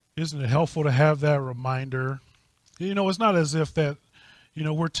Isn't it helpful to have that reminder? It's not as if that,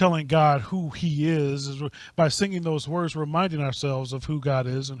 we're telling God who he is by singing those words, reminding ourselves of who God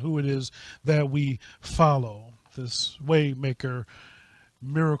is and who it is that we follow. This way maker,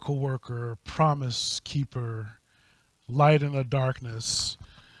 miracle worker, promise keeper, light in the darkness.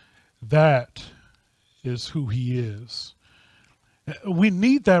 That is who he is. We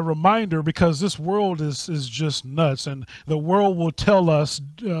need that reminder because this world is just nuts, and the world will tell us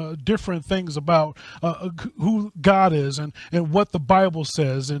different things about who God is and what the Bible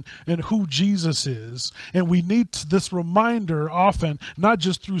says and who Jesus is. And we need this reminder often, not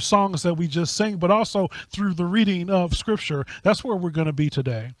just through songs that we just sing, but also through the reading of Scripture. That's where we're going to be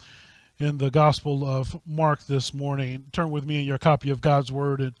today in the Gospel of Mark this morning. Turn with me in your copy of God's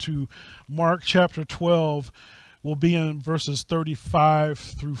Word to Mark chapter 12. We'll be in verses 35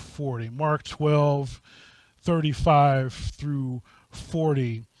 through 40. Mark 12, 35 through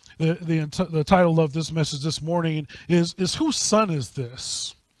 40. The title of this message this morning is Whose Son is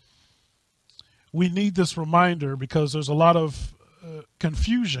This? We need this reminder because there's a lot of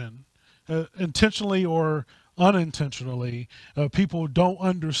confusion, intentionally or unintentionally. People don't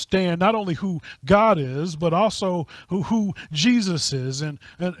understand not only who God is, but also who Jesus is and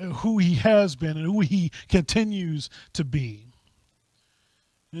who he has been and who he continues to be.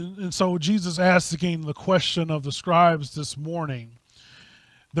 And so Jesus asking the question of the scribes this morning.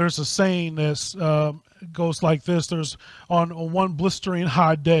 There's a saying that goes like this. There's on one blistering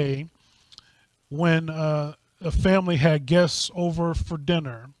hot day when a family had guests over for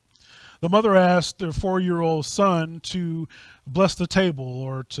dinner. The mother asked their 4-year-old son to bless the table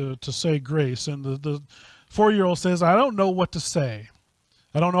or to say grace. And the 4-year-old says, I don't know what to say.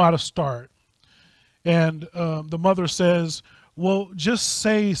 I don't know how to start. And the mother says, well, just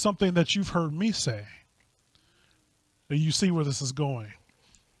say something that you've heard me say. You see where this is going.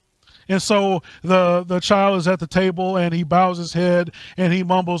 And so the child is at the table and he bows his head and he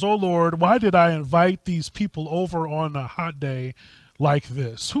mumbles, oh Lord, why did I invite these people over on a hot day like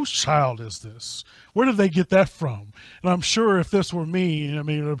this? Whose child is this? Where did they get that from? And I'm sure if this were me, I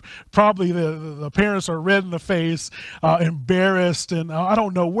mean, probably the parents are red in the face, embarrassed, and I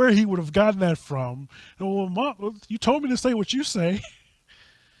don't know where he would have gotten that from. And, well, Mom, you told me to say what you say.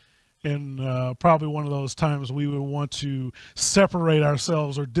 And probably one of those times we would want to separate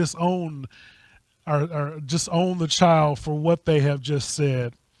ourselves or disown disown the child for what they have just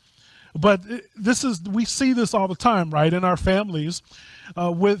said. But we see this all the time, right? In our families,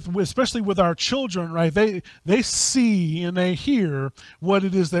 especially with our children, right? They see and they hear what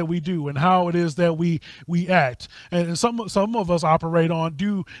it is that we do and how it is that we act. And some of us operate on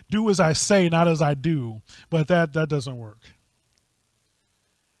do as I say, not as I do. But that doesn't work.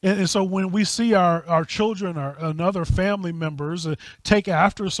 And so when we see our children and other family members take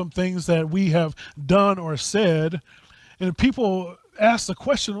after some things that we have done or said, and people ask the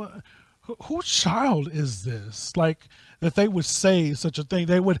question, whose child is this? Like that they would say such a thing.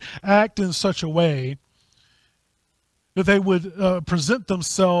 They would act in such a way that they would present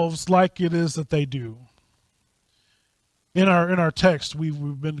themselves like it is that they do. In our text,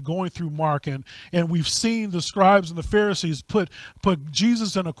 we've been going through Mark, and we've seen the scribes and the Pharisees put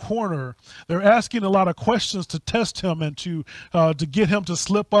Jesus in a corner. They're asking a lot of questions to test him and to get him to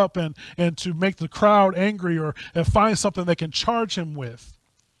slip up and to make the crowd angry or find something they can charge him with.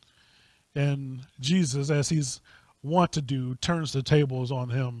 And Jesus, as he's wont to do, turns the tables on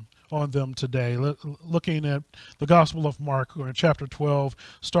them today. Looking at the Gospel of Mark, or in chapter 12,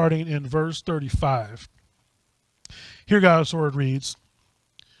 starting in verse 35. Here God's word reads,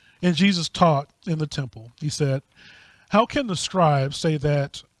 and Jesus taught in the temple. He said, how can the scribes say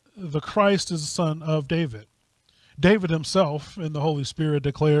that the Christ is the son of David? David himself in the Holy Spirit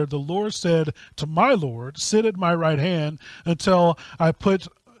declared, the Lord said to my Lord, sit at my right hand until I put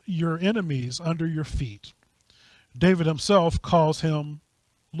your enemies under your feet. David himself calls him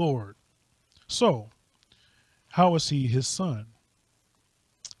Lord. So, how is he his son?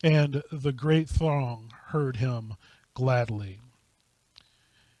 And the great throng heard him gladly.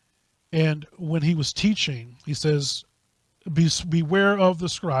 And when he was teaching, he says, beware of the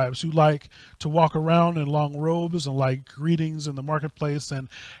scribes who like to walk around in long robes and like greetings in the marketplace and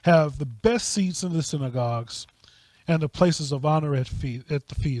have the best seats in the synagogues and the places of honor at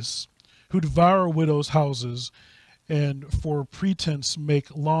the feasts, who devour widows' houses and for pretense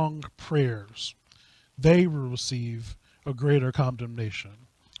make long prayers. They will receive a greater condemnation.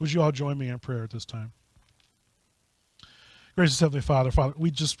 Would you all join me in prayer at this time? Gracious Heavenly Father,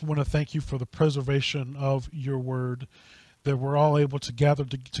 we just want to thank you for the preservation of your word, that we're all able to gather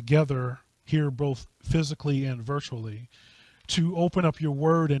together here both physically and virtually to open up your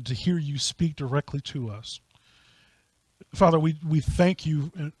word and to hear you speak directly to us. Father, we thank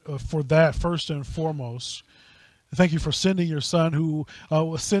you for that first and foremost. Thank you for sending your son who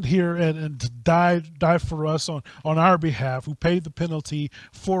was sent here and died for us on our behalf, who paid the penalty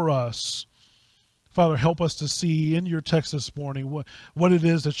for us. Father, help us to see in your text this morning what it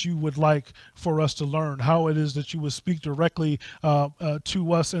is that you would like for us to learn, how it is that you would speak directly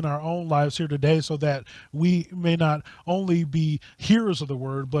to us in our own lives here today, so that we may not only be hearers of the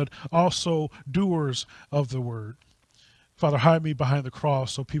word, but also doers of the word. Father, hide me behind the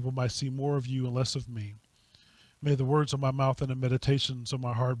cross so people might see more of you and less of me. May the words of my mouth and the meditations of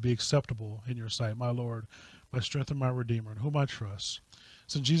my heart be acceptable in your sight, my Lord, my strength and my Redeemer, in whom I trust.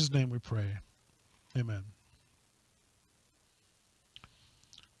 It's in Jesus' name we pray. Amen.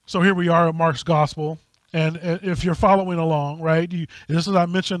 So here we are in Mark's Gospel, and if you're following along, right, this is I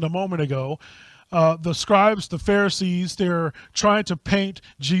mentioned a moment ago, the scribes, the Pharisees, they're trying to paint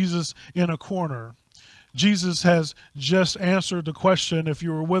Jesus in a corner. Jesus has just answered the question, if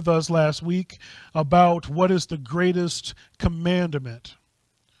you were with us last week, about what is the greatest commandment.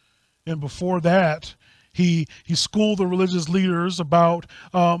 And before that, he schooled the religious leaders about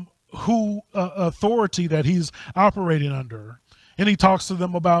who authority that he's operating under. And he talks to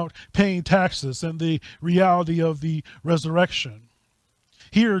them about paying taxes and the reality of the resurrection.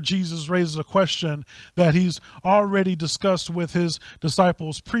 Here, Jesus raises a question that he's already discussed with his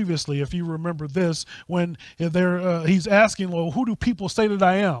disciples previously. If you remember this, when he's asking, well, who do people say that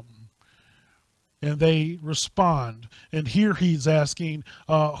I am? And they respond. And here he's asking,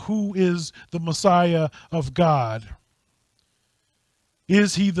 who is the Messiah of God?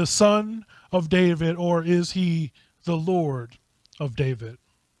 Is he the son of David, or is he the Lord of David?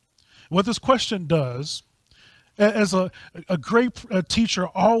 What this question does, as a great teacher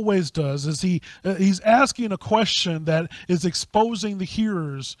always does, is he's asking a question that is exposing the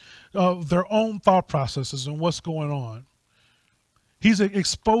hearers of their own thought processes and what's going on. He's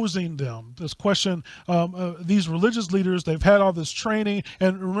exposing them. This question, these religious leaders, they've had all this training.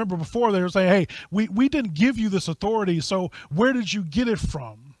 And remember before they were saying, hey, we didn't give you this authority, so where did you get it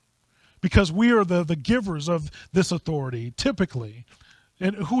from? Because we are the givers of this authority, typically.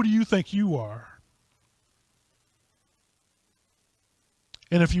 And who do you think you are?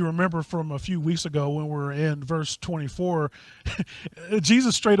 And if you remember from a few weeks ago when we were in verse 24,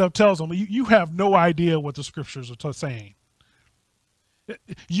 Jesus straight up tells them, you have no idea what the scriptures are saying.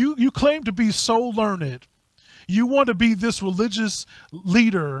 You claim to be so learned. You want to be this religious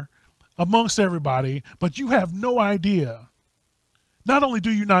leader amongst everybody, but you have no idea. Not only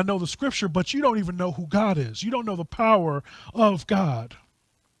do you not know the scripture, but you don't even know who God is. You don't know the power of God.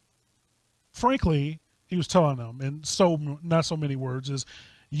 Frankly, he was telling them, in not so many words, is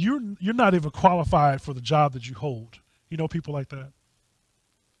you're not even qualified for the job that you hold. You know people like that?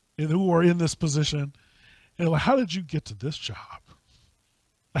 And who are in this position. And like, how did you get to this job?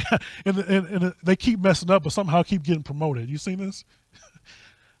 and they keep messing up, but somehow keep getting promoted. You seen this?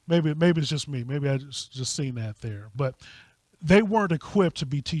 maybe it's just me. Maybe I just seen that there. But they weren't equipped to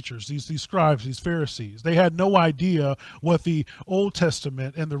be teachers, these scribes, these Pharisees. They had no idea what the Old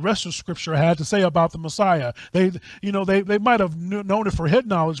Testament and the rest of Scripture had to say about the Messiah. They might have known it for head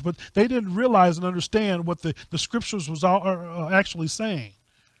knowledge, but they didn't realize and understand what the Scriptures was actually saying.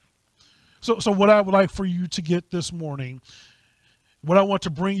 So what I would like for you to get this morning, what I want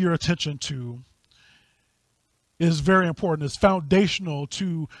to bring your attention to, is very important. It's foundational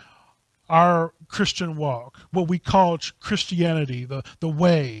to our Christian walk, what we call Christianity, the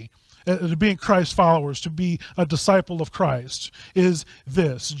way, to being Christ followers, to be a disciple of Christ, is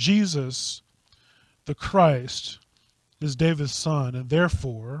this: Jesus, the Christ, is David's son, and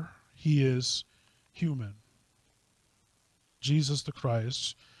therefore he is human. Jesus the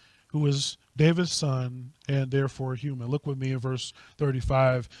Christ, who is David's son, and therefore human. Look with me in verse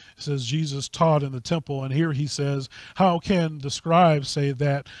 35. It says, Jesus taught in the temple, and here he says, how can the scribes say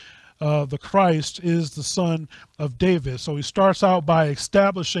that the Christ is the son of David? So he starts out by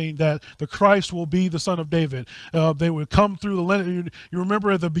establishing that the Christ will be the son of David. They would come through the lineage. You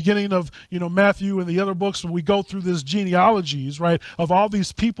remember at the beginning of Matthew and the other books, when we go through this genealogies, right, of all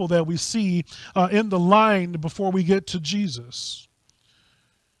these people that we see in the line before we get to Jesus.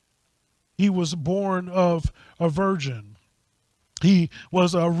 He was born of a virgin. He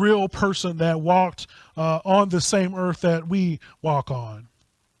was a real person that walked on the same earth that we walk on.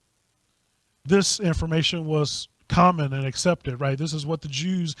 This information was common and accepted, right? This is what the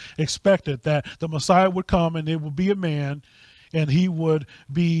Jews expected, that the Messiah would come and it would be a man, and he would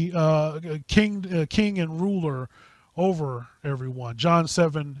be king and ruler over everyone. John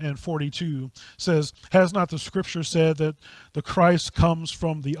 7:42 says, has not the scripture said that the Christ comes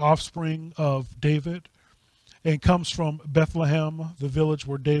from the offspring of David and comes from Bethlehem, the village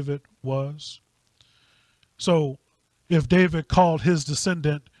where David was? So if David called his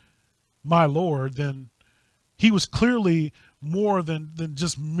descendant my Lord, then he was clearly more than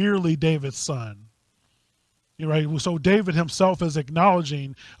just merely David's son. Right? So David himself is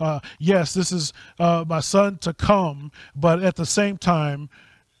acknowledging, yes, this is my son to come, but at the same time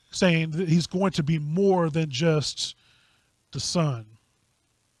saying that he's going to be more than just the son.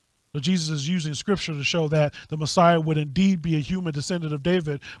 So Jesus is using scripture to show that the Messiah would indeed be a human descendant of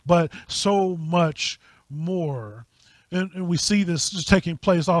David, but so much more. And we see this just taking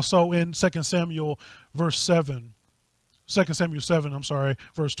place also in 2 Samuel 7,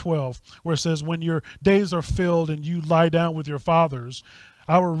 verse 12, where it says, when your days are filled and you lie down with your fathers,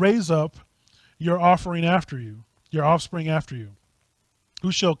 I will raise up your offering after you, your offspring after you,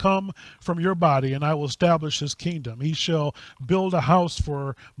 who shall come from your body, and I will establish his kingdom. He shall build a house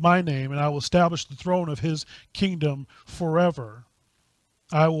for my name, and I will establish the throne of his kingdom forever.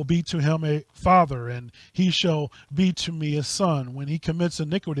 I will be to him a father, and he shall be to me a son. When he commits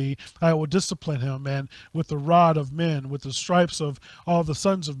iniquity, I will discipline him, and with the rod of men, with the stripes of all the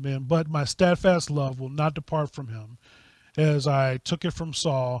sons of men. But my steadfast love will not depart from him, as I took it from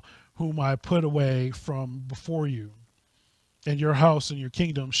Saul, whom I put away from before you. And your house and your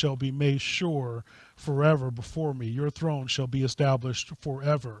kingdom shall be made sure forever before me. Your throne shall be established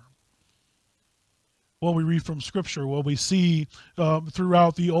forever. What we read from Scripture, what we see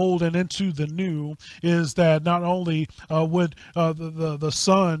throughout the Old and into the New, is that not only would the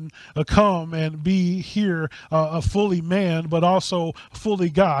Son come and be here a fully man, but also fully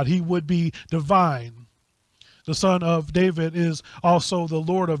God. He would be divine. The Son of David is also the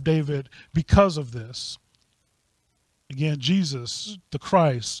Lord of David because of this. Again, Jesus, the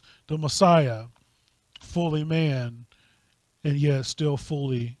Christ, the Messiah, fully man, and yet still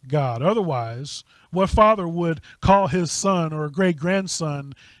fully God. Otherwise, what father would call his son or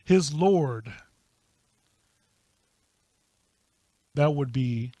great-grandson his Lord? That would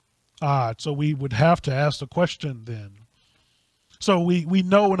be odd. So we would have to ask the question then. So we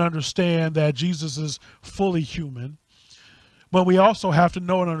know and understand that Jesus is fully human, but we also have to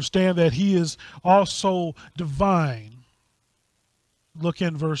know and understand that he is also divine. Look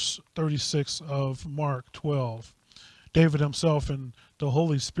in verse 36 of Mark 12. David himself and the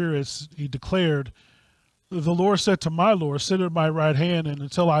Holy Spirit, he declared, the Lord said to my Lord, sit at my right hand, and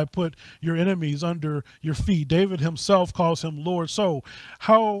until I put your enemies under your feet. David himself calls him Lord. So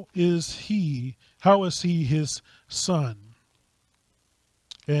how is he his son?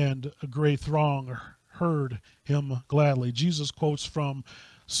 And a great throng heard him gladly. Jesus quotes from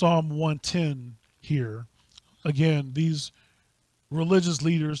Psalm 110 here. Again, these religious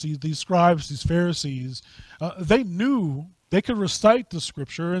leaders, these scribes, these Pharisees, they knew they could recite the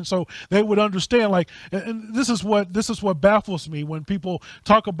scripture, and so they would understand. Like, and this is what baffles me when people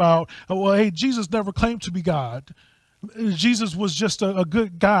talk about, well, hey, Jesus never claimed to be God. Jesus was just a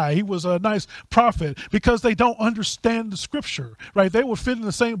good guy. He was a nice prophet, because they don't understand the scripture, right? They would fit in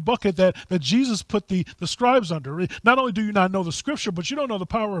the same bucket that Jesus put the scribes under. Not only do you not know the scripture, but you don't know the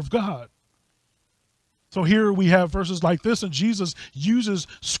power of God. So here we have verses like this, and Jesus uses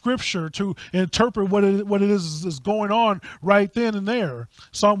scripture to interpret what it is going on right then and there.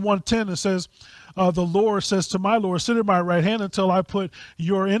 Psalm 110, it says, the Lord says to my Lord, sit at my right hand until I put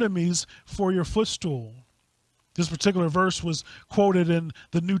your enemies for your footstool. This particular verse was quoted in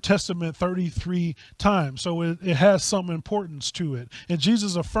the New Testament 33 times, so it has some importance to it. And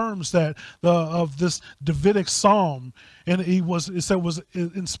Jesus affirms that of this Davidic psalm, and it said was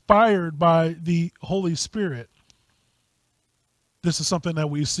inspired by the Holy Spirit. This is something that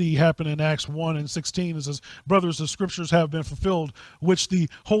we see happen in Acts 1:16. It says, brothers, the scriptures have been fulfilled, which the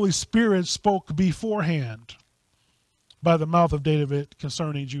Holy Spirit spoke beforehand by the mouth of David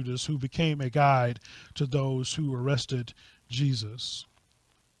concerning Judas, who became a guide to those who arrested Jesus.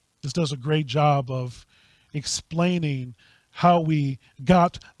 This does a great job of explaining how we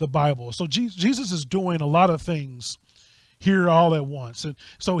got the Bible. So Jesus is doing a lot of things here all at once. And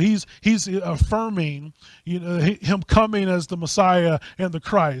so he's affirming, him coming as the Messiah and the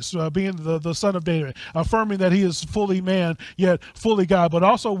Christ, being the Son of David, affirming that he is fully man, yet fully God. But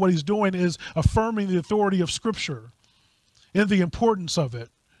also what he's doing is affirming the authority of Scripture and the importance of it.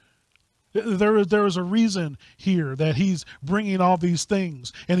 There is a reason here that he's bringing all these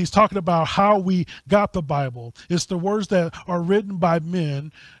things, and he's talking about how we got the Bible. It's the words that are written by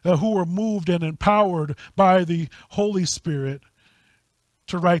men who are moved and empowered by the Holy Spirit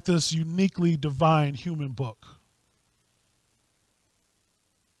to write this uniquely divine human book.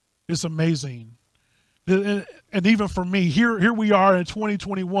 It's amazing. And even for me, here we are in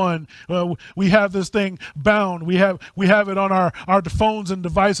 2021. We have this thing bound. We have it on our phones and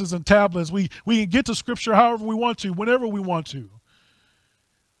devices and tablets. We can get to Scripture however we want to, whenever we want to.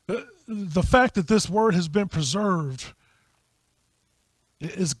 The fact that this word has been preserved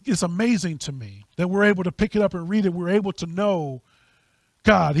is amazing to me. That we're able to pick it up and read it. We're able to know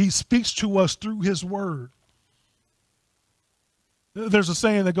God. He speaks to us through His word. There's a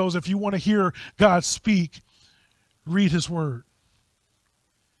saying that goes, if you want to hear God speak, read His word.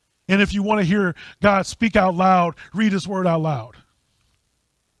 And if you want to hear God speak out loud, read His word out loud.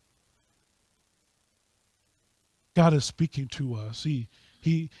 God is speaking to us.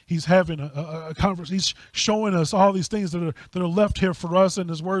 He's having a conversation. He's showing us all these things that are left here for us in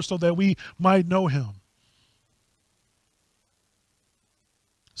His word so that we might know Him.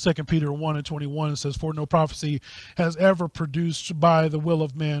 2 Peter 1:21 says, for no prophecy has ever produced by the will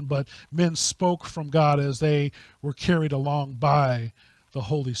of men, but men spoke from God as they were carried along by the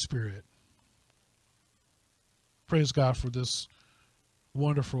Holy Spirit. Praise God for this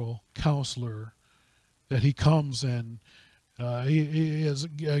wonderful counselor, that He comes and he has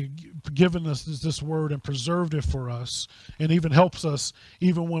given us this word and preserved it for us, and even helps us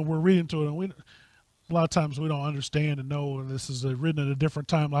even when we're reading to it. And a lot of times we don't understand and know this is written at a different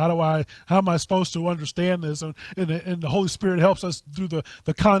time. How am I supposed to understand this? And the Holy Spirit helps us through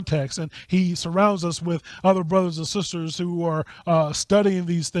the context, and He surrounds us with other brothers and sisters who are studying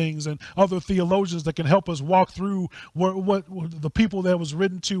these things, and other theologians that can help us walk through what the people that was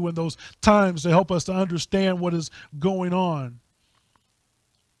written to in those times, to help us to understand what is going on.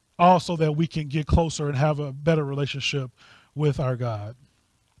 Also, that we can get closer and have a better relationship with our God.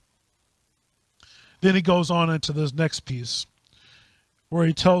 Then he goes on into this next piece where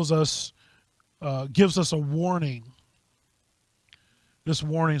he tells us, gives us a warning. This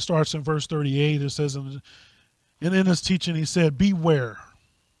warning starts in verse 38. It says, and in his teaching he said, beware.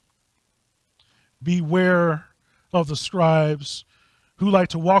 Beware of the scribes who like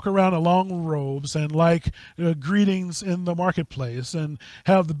to walk around in long robes and like greetings in the marketplace, and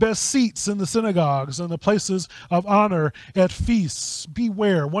have the best seats in the synagogues and the places of honor at feasts.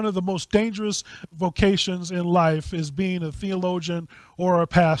 Beware. One of the most dangerous vocations in life is being a theologian or a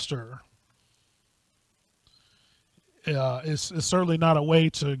pastor. It's certainly not a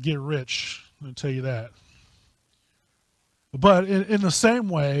way to get rich, I'll tell you that. But in the same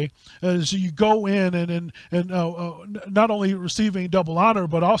way, as you go in and not only receiving double honor,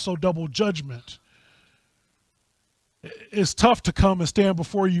 but also double judgment. It's tough to come and stand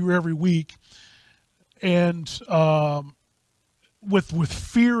before you every week and with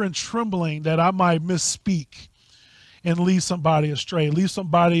fear and trembling that I might misspeak and lead somebody astray, lead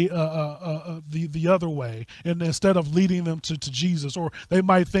somebody the other way, and instead of leading them to Jesus, or they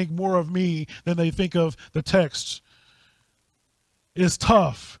might think more of me than they think of the text. It's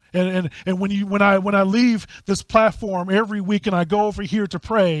tough, and when I leave this platform every week and I go over here to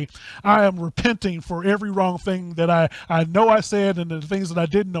pray, I am repenting for every wrong thing that I know I said and the things that I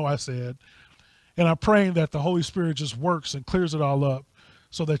didn't know I said, and I'm praying that the Holy Spirit just works and clears it all up,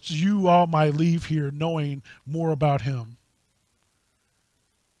 so that you all might leave here knowing more about Him.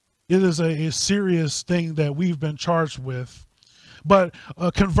 It is a serious thing that we've been charged with. But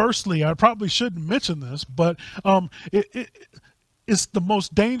conversely, I probably shouldn't mention this, but it's the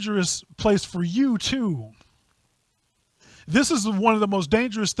most dangerous place for you too. This is one of the most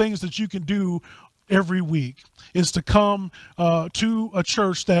dangerous things that you can do every week, is to come to a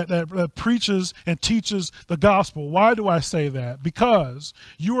church that preaches and teaches the gospel. Why do I say that? Because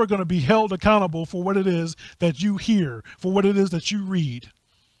you are going to be held accountable for what it is that you hear, for what it is that you read.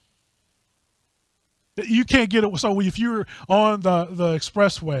 You can't get it. So if you're on the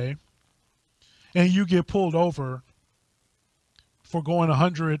expressway and you get pulled over for going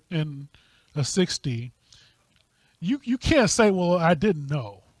 160, you can't say, well, I didn't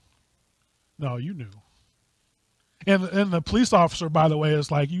know. No, you knew. And the police officer, by the way, is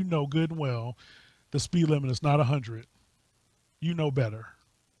like, you know good and well the speed limit is not 100. You know better.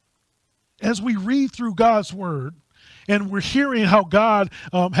 As we read through God's word and we're hearing how God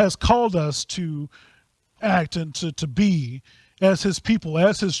has called us to act and to be as His people,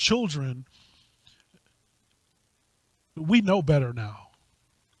 as His children, we know better now.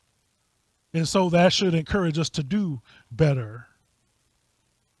 And so that should encourage us to do better.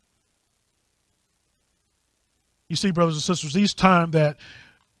 You see, brothers and sisters, each time that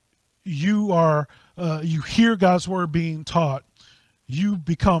you hear God's word being taught, you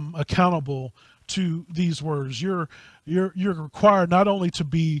become accountable to these words. You're required not only to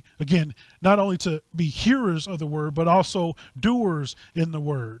be hearers of the word, but also doers in the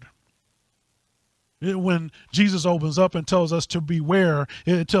word. When Jesus opens up and tells us to beware,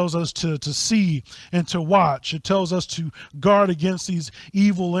 it tells us to see and to watch. It tells us to guard against these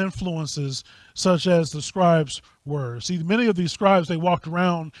evil influences such as the scribes were. See, many of these scribes, they walked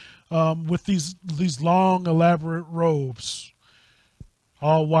around with these long, elaborate robes,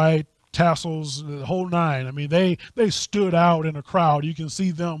 all white, tassels, the whole nine. I mean, they stood out in a crowd. You can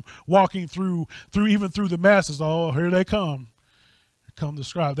see them walking through even through the masses. Oh, here they come. Come the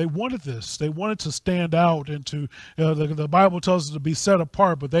scribe. They wanted this. They wanted to stand out and to, the Bible tells us to be set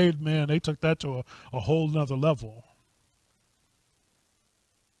apart, but they took that to a whole nother level.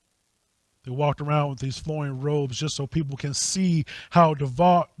 They walked around with these flowing robes just so people can see how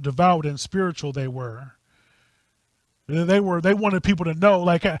devout and spiritual they were. They wanted people to know,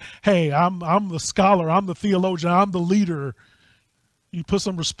 like, hey, I'm the scholar, I'm the theologian, I'm the leader. You put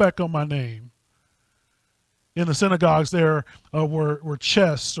some respect on my name. In the synagogues, there were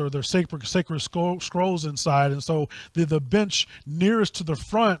chests or their sacred scrolls inside, and so the bench nearest to the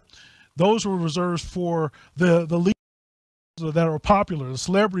front, those were reserved for the leaders that are popular, the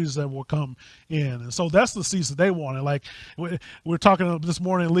celebrities that will come in, and so that's the seats that they wanted. Like we're talking this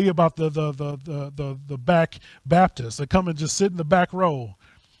morning, Lee, about the back Baptists that come and just sit in the back row.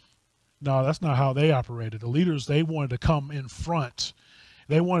 No, that's not how they operated. The leaders, they wanted to come in front.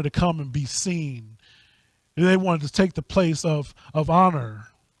 They wanted to come and be seen. They wanted to take the place of honor.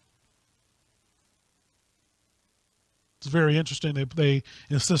 It's very interesting that they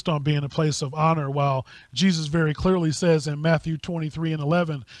insist on being a place of honor, while Jesus very clearly says in Matthew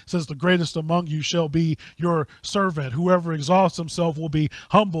 23:11, says, the greatest among you shall be your servant. Whoever exalts himself will be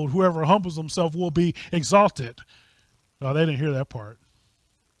humbled. Whoever humbles himself will be exalted. No, they didn't hear that part.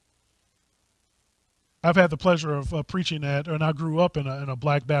 I've had the pleasure of preaching at, and I grew up in a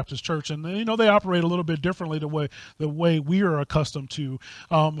Black Baptist church, and they operate a little bit differently the way we are accustomed to.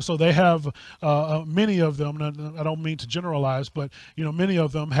 So they have many of them. And I don't mean to generalize, but many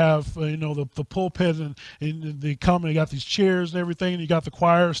of them have the pulpit and they come and you got these chairs and everything, and you got the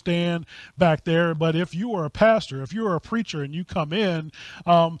choir stand back there. But if you are a pastor, if you are a preacher, and you come in,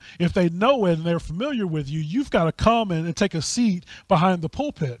 if they know it and they're familiar with you, you've got to come and take a seat behind the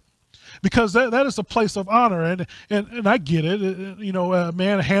pulpit. Because that is a place of honor, and I get it. A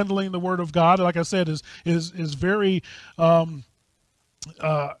man handling the Word of God, like I said, is very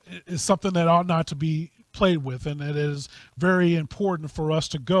is something that ought not to be played with, and it is very important for us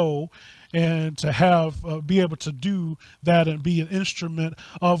to go and to have be able to do that and be an instrument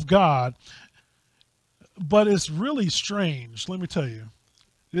of God. But it's really strange, let me tell you,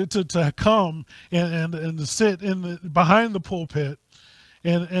 to come and to sit behind the pulpit.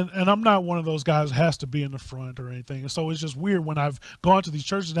 And I'm not one of those guys that has to be in the front or anything. So it's just weird when I've gone to these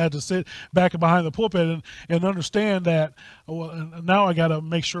churches and had to sit back behind the pulpit and understand that, well, now I got to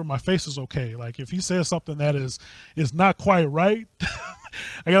make sure my face is okay. Like if he says something that is not quite right,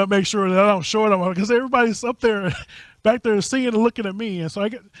 I got to make sure that I don't show it, because everybody's up there, back there seeing and looking at me. And so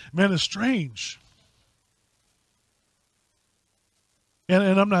it's strange.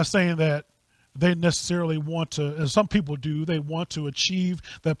 And I'm not saying that they necessarily want to, and some people do, they want to achieve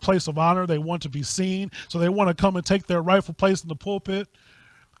that place of honor. They want to be seen. So they want to come and take their rightful place in the pulpit.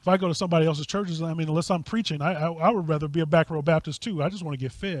 If I go to somebody else's churches, unless I'm preaching, I would rather be a back row Baptist too. I just want to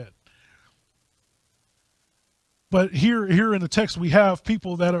get fed. But here in the text, we have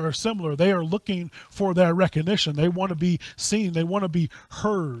people that are similar. They are looking for that recognition. They want to be seen. They want to be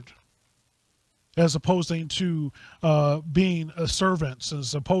heard, as opposed to being servants,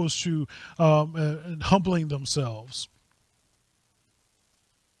 as opposed to humbling themselves.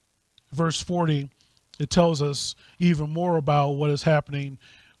 Verse 40, it tells us even more about what is happening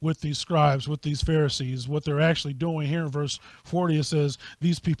with these scribes, with these Pharisees, what they're actually doing. Here in verse 40, it says,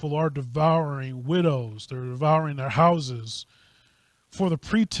 these people are devouring widows. They're devouring their houses for the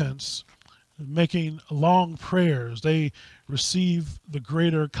pretense of making long prayers. They receive the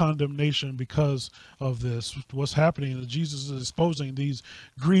greater condemnation because of this. What's happening is Jesus is exposing these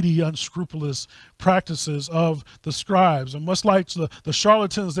greedy, unscrupulous practices of the scribes. And much like the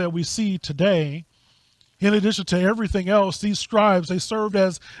charlatans that we see today, in addition to everything else, these scribes, they served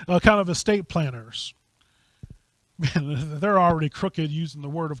as kind of estate planners. Man, they're already crooked using the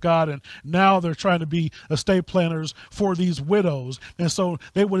Word of God, and now they're trying to be estate planners for these widows. And so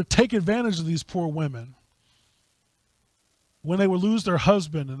they would take advantage of these poor women when they would lose their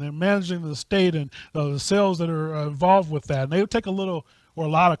husband, and they're managing the estate and the sales that are involved with that. And they would take a little or a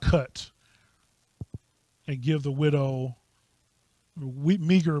lot of cut and give the widow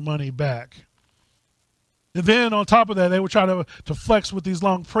meager money back. And then on top of that, they would try to flex with these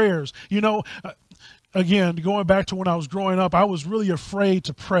long prayers. again, going back to when I was growing up, I was really afraid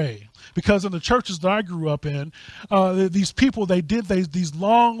to pray because in the churches that I grew up in, these people, they did these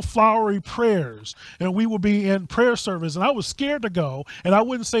long, flowery prayers, and we would be in prayer service, and I was scared to go, and I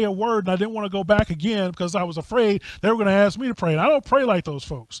wouldn't say a word, and I didn't want to go back again because I was afraid they were going to ask me to pray. And I don't pray like those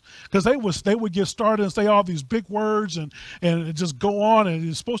folks because they would get started and say all these big words and just go on, and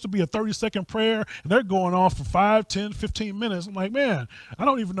it's supposed to be a 30-second prayer, and they're going on for 5, 10, 15 minutes. I'm like, man, I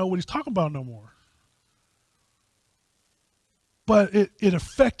don't even know what he's talking about no more. But it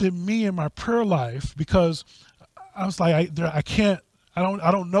affected me in my prayer life because I was like, I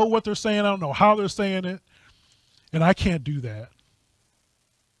don't know what they're saying. I don't know how they're saying it. And I can't do that.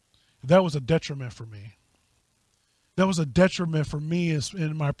 That was a detriment for me. That was a detriment for me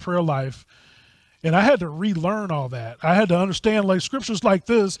in my prayer life. And I had to relearn all that. I had to understand, like, scriptures like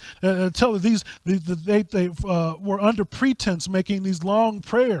this tell they were under pretense making these long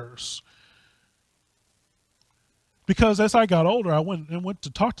prayers. Because as I got older, I went to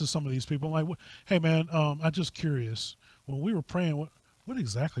talk to some of these people. I'm like, hey, man, I'm just curious. When we were praying, what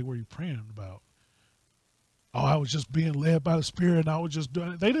exactly were you praying about? Oh, I was just being led by the Spirit, and I was just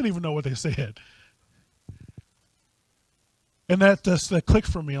doing it. They didn't even know what they said. And that clicked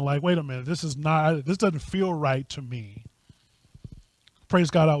for me. I'm like, wait a minute, this doesn't feel right to me. Praise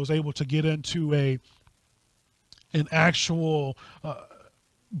God, I was able to get into an actual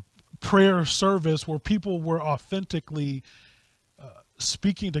prayer service where people were authentically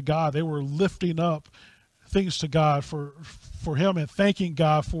speaking to God. They were lifting up things to God for him and thanking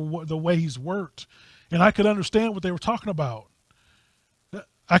God for the way he's worked. And I could understand what they were talking about.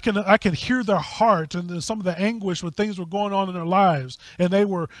 I can hear their heart and some of the anguish when things were going on in their lives, and they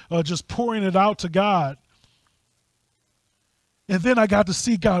were just pouring it out to God. And then I got to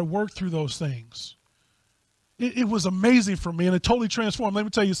see God work through those things. It was amazing for me, and it totally transformed. Let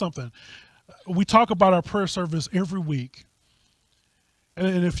me tell you something. We talk about our prayer service every week.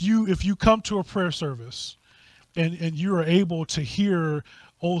 And if you come to a prayer service and you are able to hear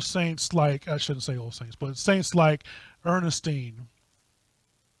old saints like, I shouldn't say old saints, but saints like Ernestine,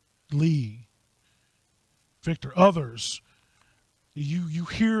 Lee, Victor, others, you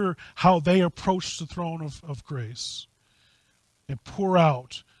hear how they approach the throne of grace and pour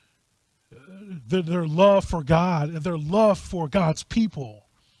out their love for God and their love for God's people.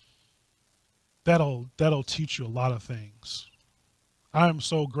 That'll teach you a lot of things. I am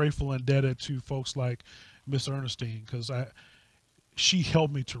so grateful and indebted to folks like Miss Ernestine because she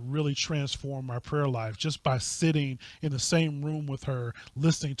helped me to really transform my prayer life just by sitting in the same room with her,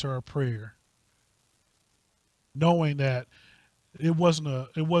 listening to her prayer, knowing that it wasn't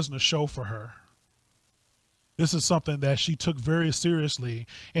a show for her. This is something that she took very seriously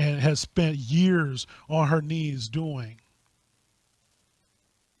and has spent years on her knees doing.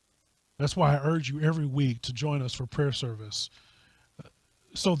 That's why I urge you every week to join us for prayer service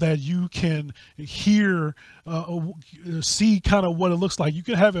so that you can hear, see kind of what it looks like. You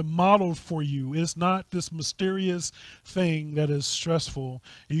can have it modeled for you. It's not this mysterious thing that is stressful.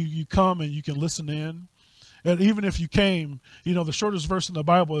 You come and you can listen in. And even if you came, the shortest verse in the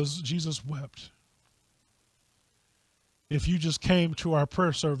Bible is Jesus wept. If you just came to our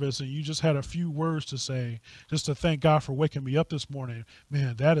prayer service and you just had a few words to say, just to thank God for waking me up this morning,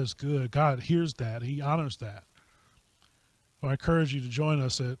 man, that is good. God hears that. He honors that. Well, I encourage you to join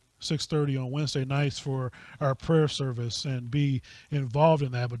us at 6:30 on Wednesday nights for our prayer service and be involved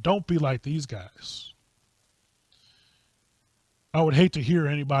in that. But don't be like these guys. I would hate to hear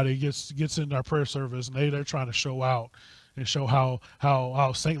anybody gets into our prayer service and they're trying to show out and show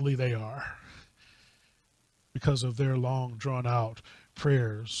how saintly they are, because of their long drawn out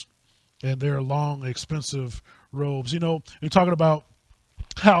prayers and their long expensive robes. You're talking about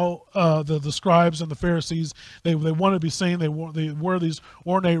how the scribes and the Pharisees, they want to be seen. They wear these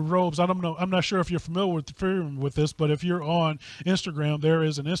ornate robes. I'm not sure if you're familiar with this, but if you're on Instagram, there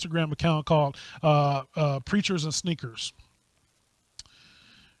is an Instagram account called Preachers and Sneakers.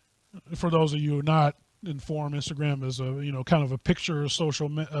 For those of you who are not informed, Instagram is a kind of a picture social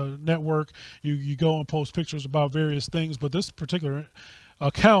network. You go and post pictures about various things, but this particular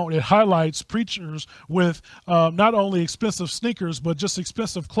account, it highlights preachers with not only expensive sneakers but just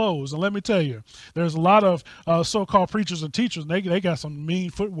expensive clothes. And let me tell you, there's a lot of so-called preachers and teachers, and they got some mean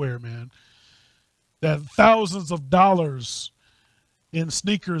footwear, man, that thousands of dollars in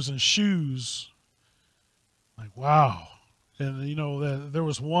sneakers and shoes. Like, wow. And there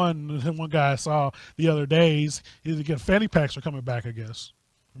was one guy I saw the other day. Fanny packs are coming back, I guess.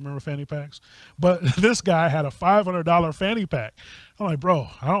 Remember fanny packs? But this guy had a $500 fanny pack. I'm like, bro,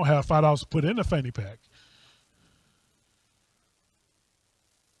 I don't have $5 to put in a fanny pack.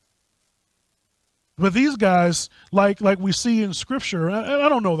 But these guys, like we see in Scripture, and I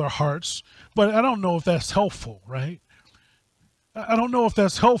don't know their hearts, but I don't know if that's helpful, right? I don't know if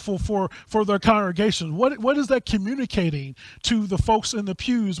that's helpful for their congregation. What is that communicating to the folks in the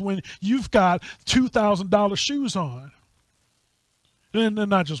pews when you've got $2,000 shoes on? And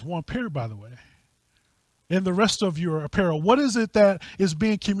not just one pair, by the way. And the rest of your apparel, what is it that is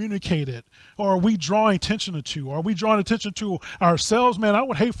being communicated? Or are we drawing attention to? Are we drawing attention to ourselves? Man, I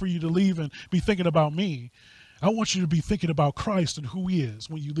would hate for you to leave and be thinking about me. I want you to be thinking about Christ and who he is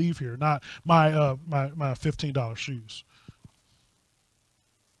when you leave here, not my $15 shoes.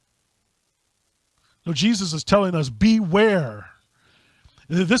 So Jesus is telling us, beware.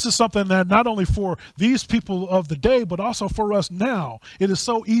 This is something that not only for these people of the day, but also for us now. It is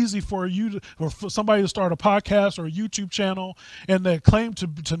so easy for you or for somebody to start a podcast or a YouTube channel and they claim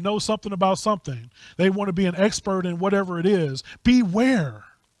to know something about something. They want to be an expert in whatever it is. Beware.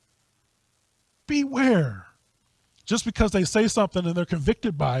 Beware. Just because they say something and they're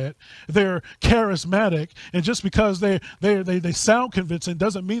convicted by it, they're charismatic, and just because they sound convincing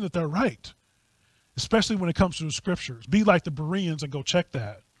doesn't mean that they're right. Especially when it comes to the scriptures. Be like the Bereans and go check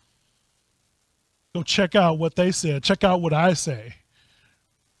that. Go check out what they said. Check out what I say.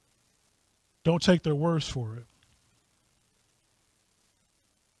 Don't take their words for it.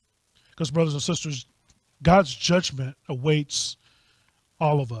 Because, brothers and sisters, God's judgment awaits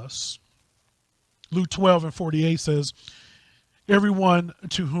all of us. Luke 12:48 says, everyone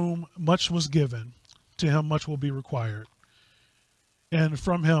to whom much was given, to him much will be required. And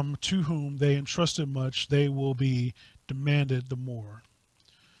from him to whom they entrusted much, they will be demanded the more.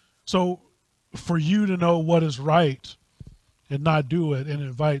 So for you to know what is right and not do it, it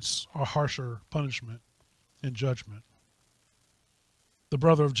invites a harsher punishment and judgment. The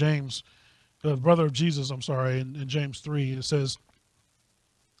brother of Jesus, in James 3, it says,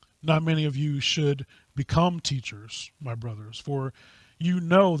 not many of you should become teachers, my brothers, for you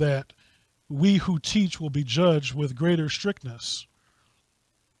know that we who teach will be judged with greater strictness.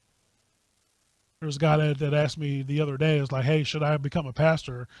 There was a guy that asked me the other day, it's like, hey, should I become a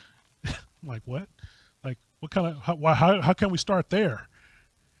pastor? I'm like, what? Like, what kind of, how can we start there?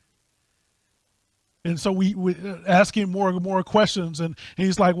 And so we ask him more and more questions, and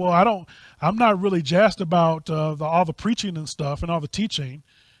he's like, well, I'm not really jazzed about all the preaching and stuff and all the teaching.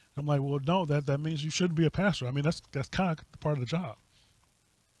 I'm like, well, no, that means you shouldn't be a pastor. I mean, that's kind of part of the job.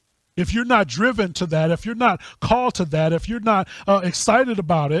 If you're not driven to that, if you're not called to that, if you're not excited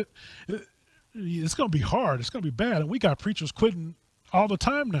about it, it's going to be hard. It's going to be bad. And we got preachers quitting all the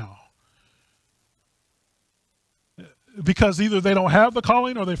time now. Because either they don't have the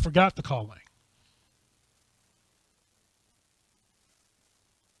calling or they forgot the calling.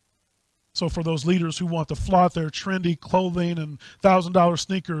 So for those leaders who want to flaunt their trendy clothing and $1,000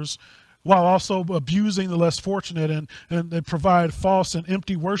 sneakers while also abusing the less fortunate and provide false and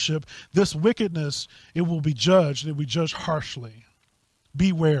empty worship, this wickedness, it will be judged. It will be judged harshly.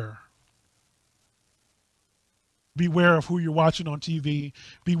 Beware. Beware of who you're watching on TV.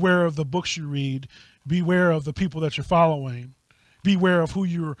 Beware of the books you read. Beware of the people that you're following. Beware of who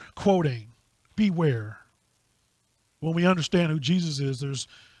you're quoting. Beware. When we understand who Jesus is, there's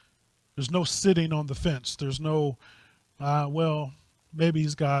no sitting on the fence. There's no, well, maybe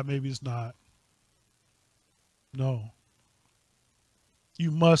he's God, maybe he's not. No.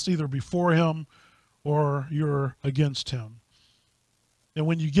 You must either be for him or you're against him. And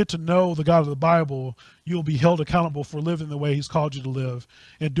when you get to know the God of the Bible, you'll be held accountable for living the way he's called you to live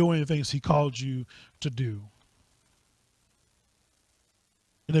and doing the things he called you to do.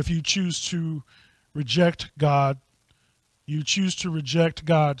 And if you choose to reject God, you choose to reject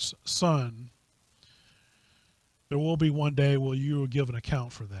God's Son, there will be one day where you will give an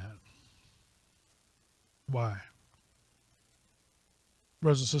account for that. Why?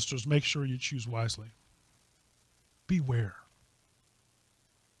 Brothers and sisters, make sure you choose wisely. Beware.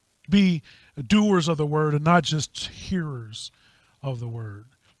 Be doers of the word and not just hearers of the word.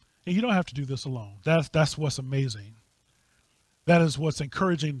 And you don't have to do this alone. That's what's amazing. That is what's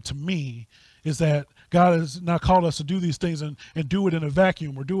encouraging to me, is that God has not called us to do these things and do it in a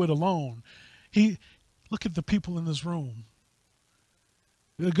vacuum or do it alone. Look at the people in this room.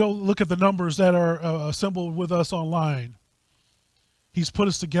 Go look at the numbers that are assembled with us online. He's put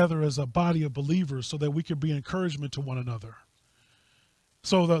us together as a body of believers so that we can be encouragement to one another.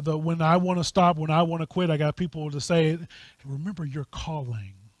 So when I want to stop, when I want to quit, I got people to say, remember your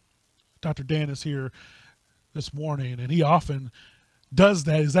calling. Dr. Dan is here this morning, and he often does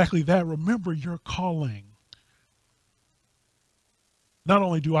that, exactly that. Remember your calling. Not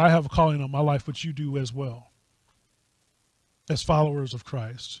only do I have a calling on my life, but you do as well, as followers of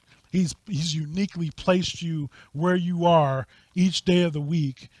Christ. He's uniquely placed you where you are each day of the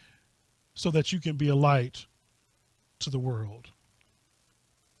week so that you can be a light to the world.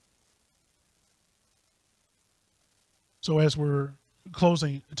 So as we're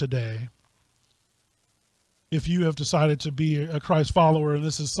closing today, if you have decided to be a Christ follower and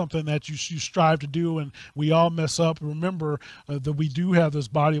this is something that you strive to do, and we all mess up, remember that we do have this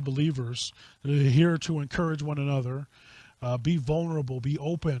body of believers here to encourage one another. Be vulnerable, be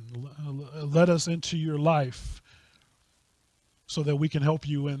open, let us into your life so that we can help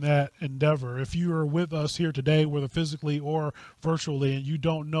you in that endeavor. If you are with us here today, whether physically or virtually, and you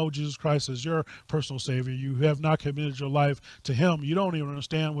don't know Jesus Christ as your personal Savior, you have not committed your life to Him, you don't even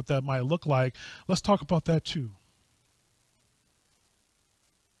understand what that might look like, let's talk about that too.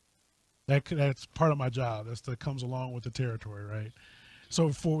 That's part of my job. That comes along with the territory, right?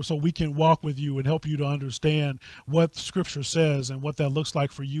 So we can walk with you and help you to understand what Scripture says and what that looks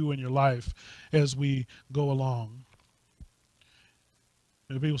like for you in your life as we go along.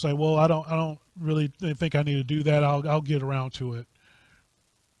 And people say, "Well, I don't really think I need to do that. I'll get around to it."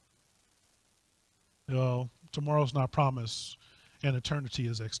 You know, tomorrow's not promised, and eternity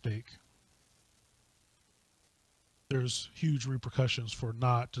is at stake. There's huge repercussions for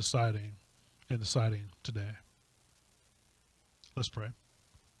not deciding and deciding today. Let's pray.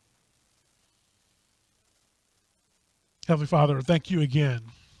 Heavenly Father, thank you again.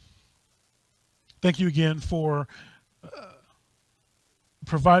 Thank you again for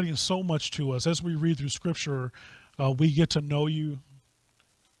providing so much to us. As we read through Scripture, we get to know you.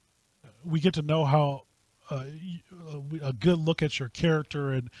 We get to know how a good look at your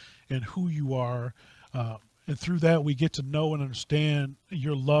character and who you are. And through that, we get to know and understand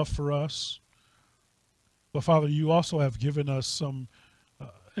your love for us. But Father, you also have given us some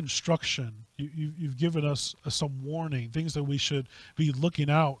instruction. You've given us some warning, things that we should be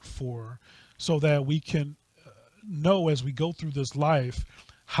looking out for so that we can know as we go through this life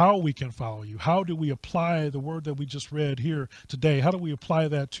how we can follow you. How do we apply the word that we just read here today? How do we apply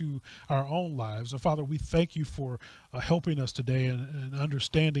that to our own lives? And Father, we thank you for helping us today and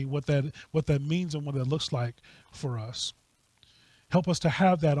understanding what that means and what that looks like for us. Help us to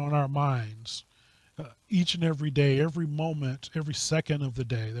have that on our minds each and every day, every moment, every second of the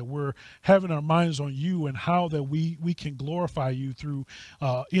day, that we're having our minds on you and how that we can glorify you through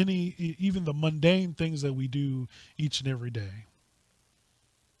even the mundane things that we do each and every day.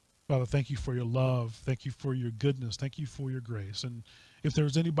 Father, thank you for your love. Thank you for your goodness. Thank you for your grace. And if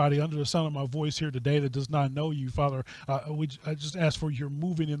there's anybody under the sound of my voice here today that does not know you, Father, I just ask for your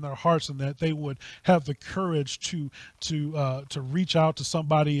moving in their hearts and that they would have the courage to reach out to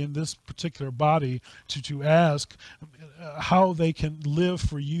somebody in this particular body to ask how they can live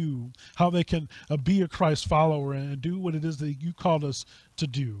for you, how they can be a Christ follower and do what it is that you called us to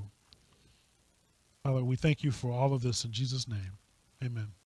do. Father, we thank you for all of this in Jesus' name. Amen.